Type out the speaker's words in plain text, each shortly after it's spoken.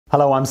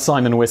Hello, I'm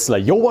Simon Whistler.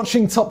 You're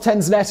watching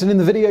TopTenzNet, and in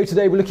the video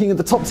today we're looking at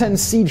the top 10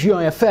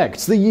 CGI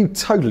effects that you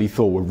totally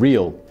thought were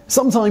real.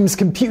 Sometimes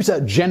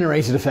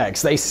computer-generated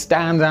effects, they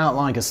stand out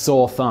like a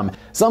sore thumb.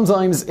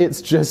 Sometimes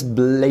it's just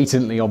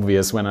blatantly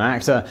obvious when an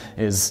actor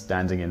is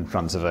standing in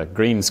front of a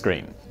green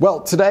screen.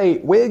 Well, today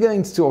we're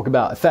going to talk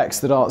about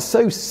effects that are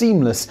so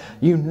seamless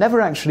you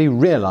never actually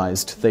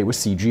realized they were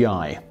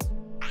CGI.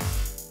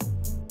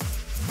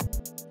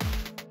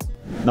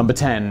 Number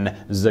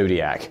 10.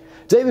 Zodiac.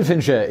 David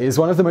Fincher is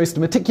one of the most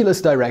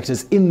meticulous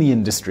directors in the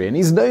industry, and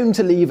he's known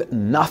to leave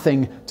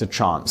nothing to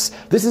chance.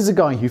 This is a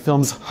guy who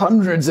films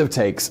hundreds of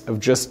takes of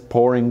just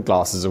pouring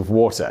glasses of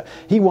water.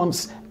 He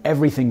wants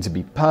everything to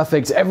be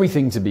perfect,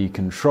 everything to be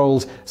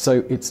controlled,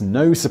 so it's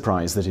no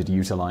surprise that he'd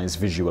utilize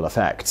visual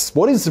effects.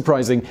 What is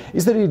surprising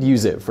is that he'd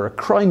use it for a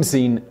crime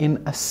scene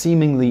in a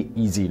seemingly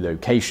easy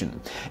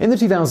location. In the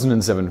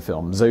 2007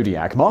 film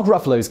Zodiac, Mark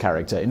Ruffalo's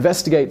character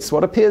investigates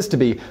what appears to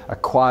be a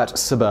quiet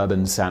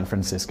suburban San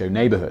Francisco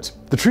neighborhood.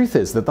 The truth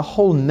is that the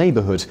whole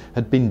neighborhood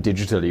had been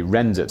digitally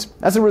rendered.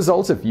 As a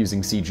result of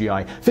using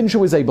CGI, Fincher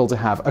was able to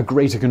have a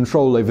greater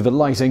control over the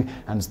lighting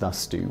and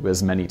thus do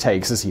as many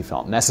takes as he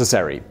felt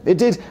necessary. It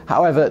did,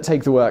 however,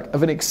 take the work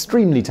of an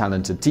extremely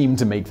talented team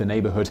to make the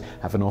neighborhood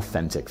have an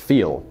authentic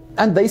feel.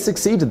 And they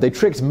succeeded. They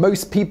tricked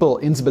most people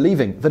into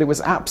believing that it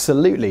was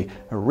absolutely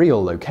a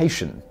real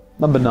location.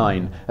 Number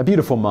 9. A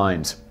Beautiful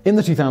Mind. In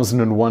the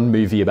 2001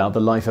 movie about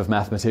the life of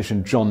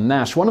mathematician John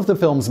Nash, one of the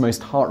film's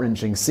most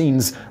heart-wrenching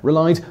scenes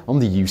relied on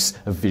the use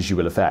of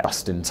visual effects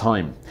just in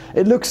time.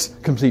 It looks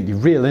completely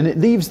real, and it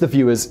leaves the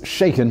viewers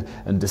shaken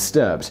and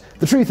disturbed.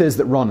 The truth is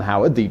that Ron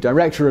Howard, the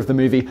director of the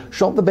movie,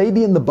 shot the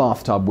baby in the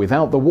bathtub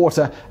without the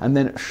water and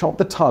then shot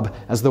the tub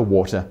as the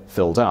water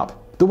filled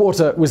up. The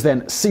water was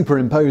then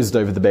superimposed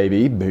over the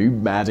baby,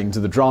 who, adding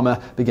to the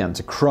drama, began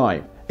to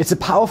cry. It's a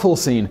powerful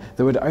scene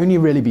that would only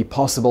really be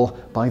possible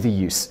by the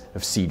use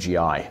of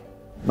CGI.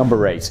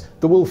 Number 8.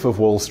 The Wolf of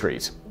Wall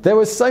Street. There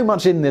was so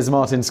much in this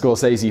Martin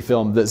Scorsese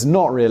film that's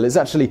not real, it's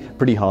actually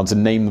pretty hard to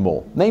name them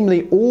all.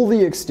 Namely, all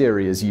the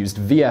exteriors used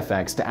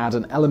VFX to add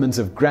an element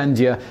of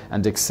grandeur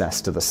and excess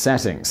to the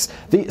settings.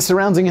 The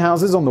surrounding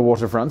houses on the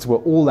waterfront were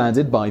all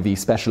added by the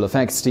special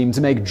effects team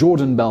to make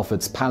Jordan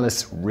Belfort's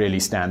palace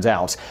really stand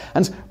out.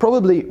 And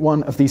probably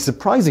one of the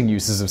surprising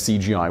uses of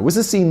CGI was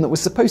a scene that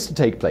was supposed to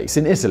take place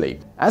in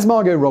Italy. As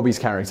Margot Robbie's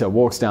character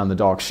walks down the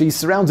dock, she's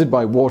surrounded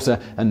by water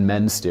and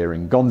men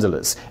steering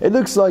gondolas. It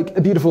looks like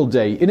a beautiful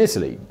day in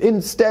Italy.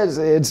 Instead,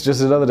 it's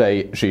just another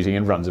day shooting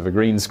in front of a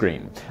green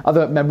screen.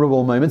 Other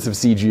memorable moments of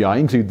CGI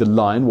include the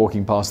lion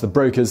walking past the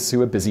brokers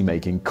who are busy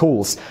making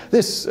calls.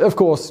 This, of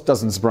course,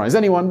 doesn't surprise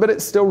anyone, but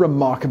it's still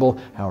remarkable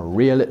how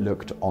real it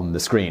looked on the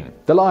screen.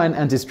 The lion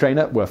and his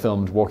trainer were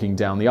filmed walking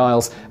down the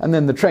aisles, and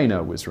then the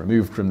trainer was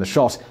removed from the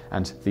shot,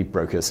 and the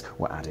brokers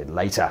were added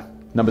later.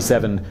 Number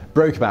 7.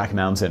 Brokeback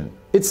Mountain.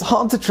 It's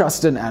hard to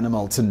trust an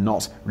animal to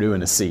not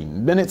ruin a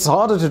scene, and it's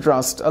harder to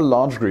trust a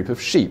large group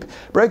of sheep.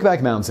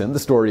 Brokeback Mountain, the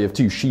story of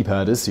two sheep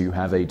herders who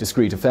have a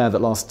discreet affair that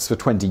lasts for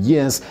 20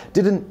 years,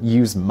 didn't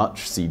use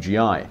much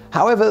CGI.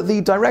 However, the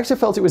director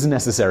felt it was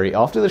necessary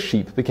after the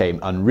sheep became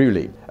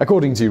unruly.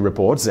 According to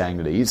reports,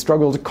 Ang Lee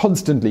struggled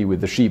constantly with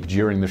the sheep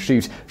during the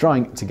shoot,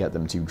 trying to get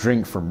them to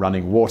drink from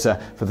running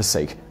water for the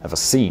sake of a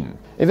scene.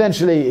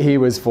 Eventually, he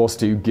was forced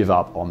to give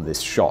up on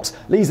this shot.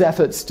 Lee's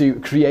efforts to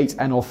create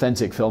an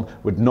authentic film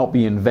would not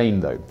be in vain,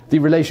 though. The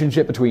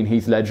relationship between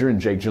Heath Ledger and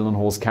Jake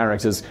Gyllenhaal's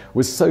characters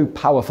was so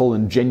powerful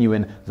and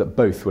genuine that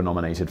both were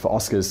nominated for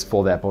Oscars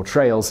for their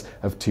portrayals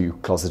of two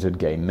closeted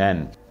gay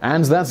men.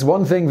 And that's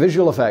one thing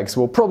visual effects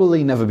will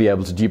probably never be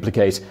able to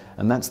duplicate,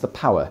 and that's the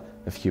power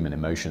of human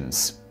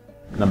emotions.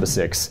 Number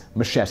 6.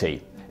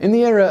 Machete. In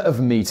the era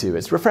of Me Too,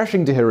 it's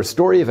refreshing to hear a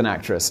story of an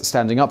actress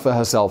standing up for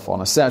herself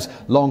on a set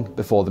long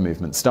before the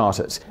movement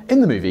started.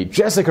 In the movie,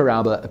 Jessica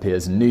Alba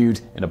appears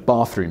nude in a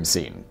bathroom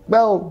scene.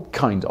 Well,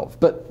 kind of,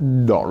 but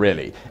not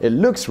really. It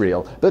looks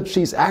real, but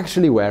she's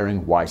actually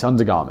wearing white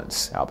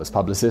undergarments. Alba's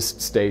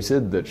publicist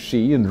stated that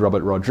she and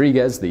Robert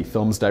Rodriguez, the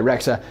film's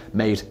director,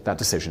 made that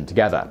decision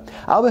together.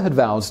 Alba had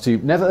vowed to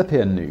never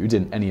appear nude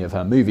in any of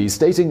her movies,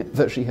 stating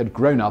that she had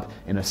grown up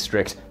in a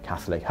strict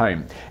Catholic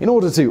home. In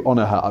order to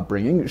honor her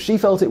upbringing, she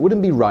felt it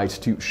wouldn't be right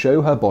to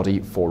show her body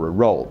for a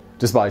role.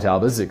 Despite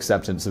Alba's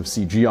acceptance of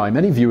CGI,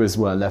 many viewers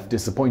were left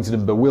disappointed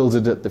and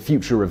bewildered at the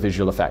future of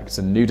visual effects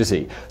and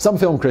nudity. Some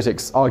film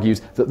critics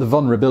argued that the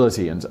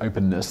vulnerability and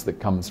openness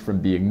that comes from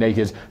being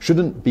naked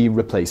shouldn't be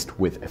replaced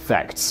with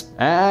effects.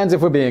 And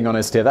if we're being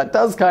honest here, that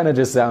does kind of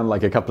just sound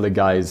like a couple of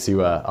guys who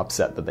are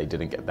upset that they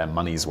didn't get their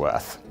money's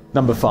worth.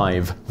 Number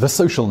 5. The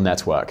Social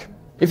Network.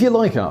 If you're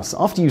like us,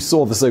 after you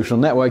saw The Social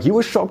Network, you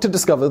were shocked to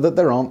discover that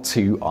there aren't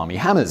two Armie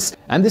Hammers.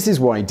 And this is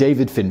why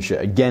David Fincher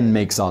again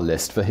makes our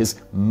list for his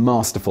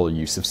masterful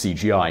use of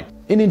CGI.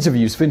 In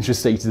interviews, Fincher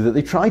stated that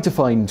they tried to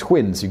find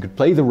twins who could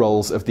play the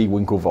roles of the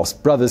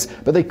Winklevoss brothers,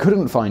 but they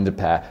couldn't find a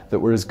pair that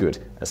were as good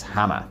as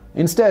Hammer.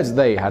 Instead,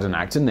 they had an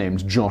actor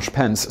named Josh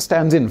Pence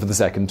stand in for the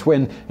second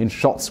twin in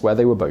shots where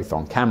they were both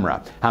on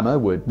camera. Hammer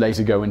would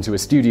later go into a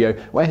studio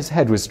where his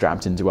head was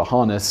strapped into a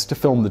harness to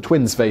film the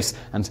twins' face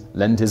and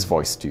lend his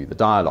voice to the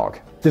dialogue.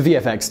 The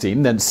VFX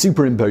team then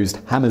superimposed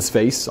Hammer's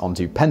face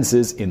onto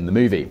Pence's in the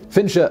movie.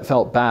 Fincher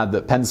felt bad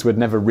that Pence would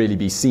never really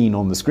be seen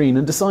on the screen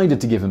and decided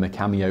to give him a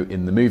cameo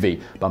in the movie,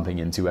 bumping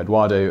into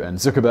Eduardo and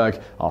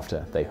Zuckerberg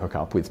after they hook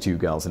up with two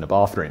girls in a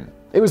bathroom.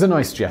 It was a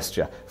nice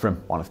gesture from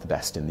one of the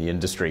best in the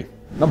industry.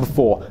 Number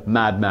 4.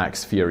 Mad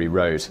Max Fury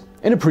Road.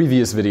 In a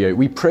previous video,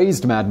 we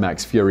praised Mad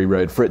Max Fury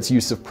Road for its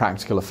use of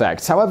practical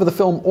effects. However, the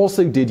film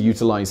also did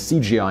utilize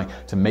CGI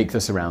to make the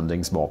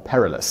surroundings more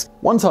perilous.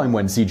 One time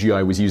when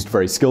CGI was used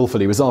very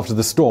skillfully was after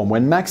the storm,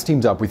 when Max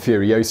teamed up with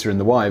Furiosa and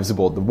the wives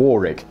aboard the war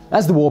rig.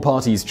 As the war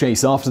parties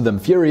chase after them,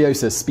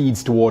 Furiosa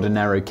speeds toward a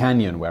narrow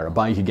canyon where a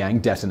biker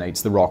gang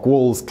detonates the rock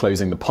walls,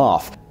 closing the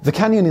path. The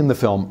canyon in the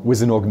film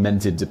was an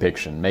augmented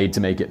depiction, made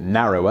to make it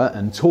narrower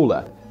and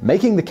taller.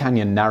 Making the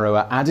canyon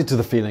narrower added to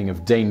the feeling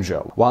of danger,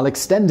 while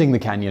extending the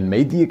canyon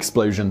made the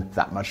explosion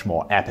that much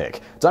more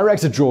epic.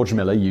 Director George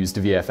Miller used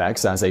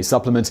VFX as a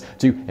supplement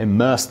to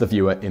immerse the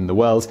viewer in the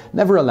world,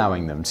 never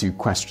allowing them to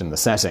question the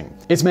setting.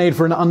 It made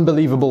for an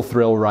unbelievable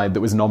thrill ride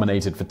that was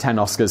nominated for 10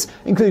 Oscars,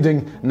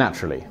 including,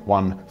 naturally,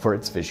 one for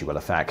its visual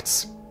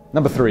effects.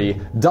 Number 3.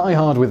 Die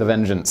Hard with a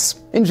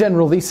Vengeance. In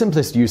general, the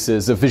simplest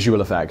uses of visual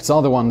effects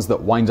are the ones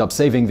that wind up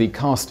saving the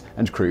cast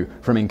and crew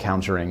from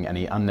encountering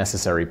any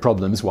unnecessary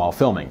problems while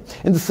filming.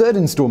 In the third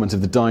installment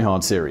of the Die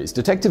Hard series,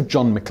 Detective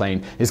John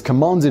McClane is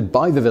commanded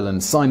by the villain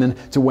Simon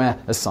to wear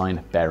a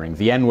sign bearing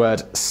the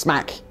N-word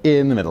smack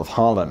in the middle of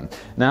Harlem.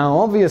 Now,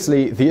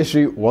 obviously, the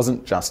issue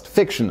wasn't just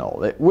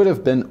fictional. It would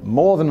have been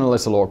more than a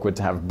little awkward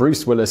to have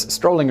Bruce Willis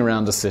strolling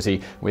around a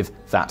city with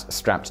that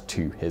strapped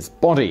to his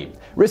body.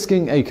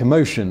 Risking a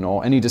commotion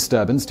or any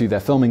disturbance to their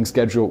filming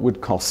schedule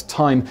would cost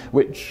time,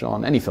 which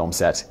on any film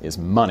set is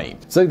money.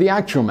 So the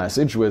actual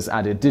message was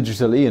added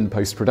digitally in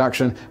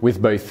post-production,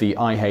 with both the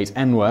I hate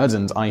N-word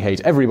and I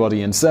hate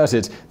everybody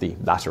inserted, the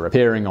latter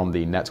appearing on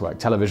the network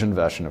television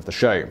version of the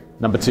show.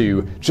 Number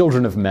 2.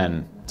 Children of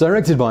Men.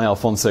 Directed by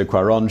Alfonso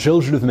Cuarón,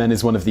 Children of Men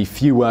is one of the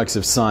few works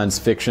of science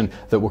fiction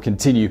that will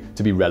continue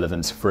to be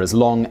relevant for as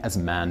long as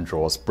man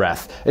draws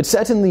breath. It's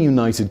set in the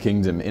United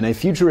Kingdom in a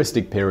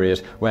futuristic period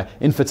where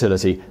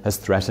infertility has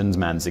threatened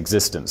man's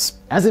existence.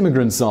 As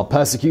immigrants are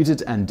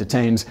persecuted and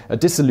detained, a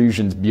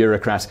disillusioned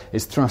bureaucrat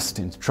is thrust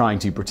into trying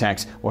to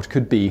protect what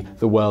could be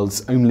the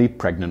world's only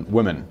pregnant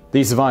woman.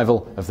 The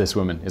survival of this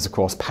woman is of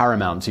course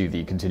paramount to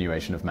the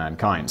continuation of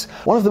mankind.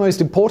 One of the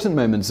most important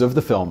moments of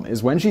the film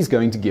is when she's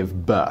going to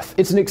give birth.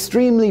 It's an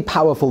extremely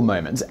powerful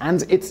moment,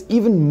 and it's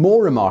even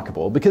more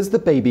remarkable because the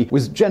baby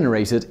was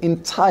generated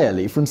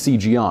entirely from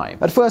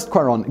CGI. At first,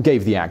 Cuarón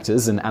gave the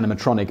actors an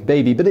animatronic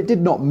baby, but it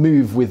did not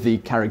move with the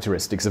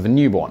characteristics of a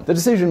newborn. The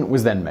decision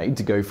was then made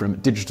to go from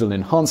digital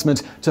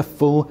enhancement to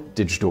full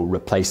digital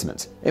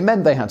replacement. It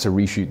meant they had to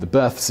reshoot the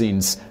birth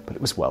scenes, but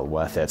it was well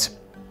worth it.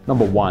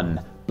 Number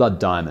 1. Blood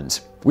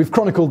Diamond. We've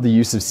chronicled the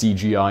use of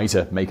CGI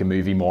to make a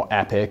movie more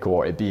epic,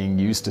 or it being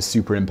used to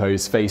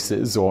superimpose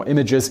faces or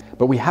images,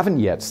 but we haven't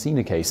yet seen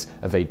a case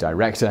of a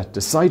director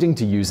deciding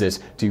to use it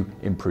to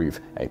improve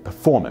a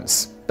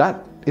performance.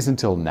 That is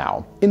until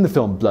now. In the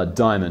film Blood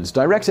Diamond,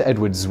 director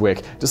Edward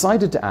Zwick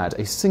decided to add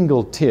a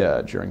single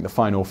tear during the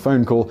final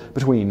phone call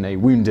between a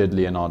wounded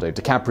Leonardo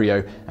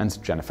DiCaprio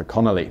and Jennifer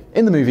Connelly.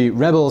 In the movie,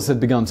 rebels had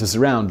begun to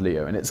surround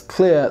Leo, and it's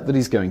clear that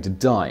he's going to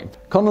die.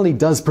 Connelly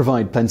does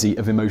provide plenty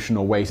of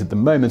emotional weight at the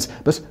moment,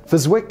 but for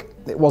Zwick,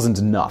 it wasn't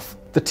enough.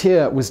 The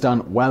tear was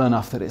done well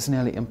enough that it's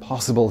nearly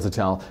impossible to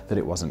tell that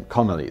it wasn't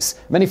Connelly's.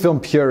 Many film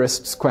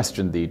purists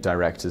questioned the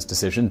director's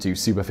decision to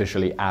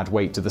superficially add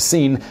weight to the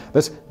scene,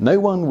 but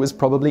no one was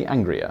probably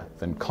angrier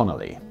than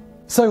Connelly.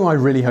 So I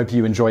really hope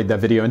you enjoyed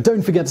that video, and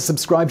don't forget to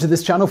subscribe to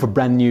this channel for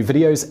brand new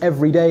videos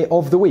every day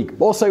of the week.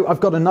 Also,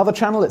 I've got another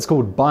channel, it's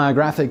called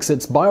Biographics.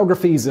 It's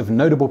biographies of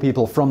notable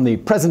people from the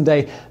present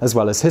day, as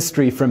well as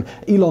history from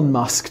Elon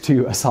Musk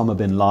to Osama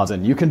bin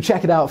Laden. You can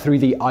check it out through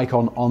the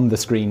icon on the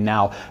screen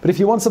now. But if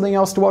you want something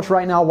else to watch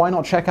right now, why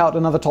not check out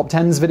another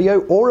TopTenz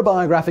video or a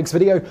Biographics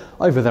video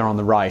over there on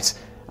the right.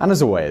 And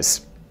as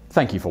always,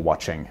 thank you for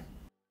watching.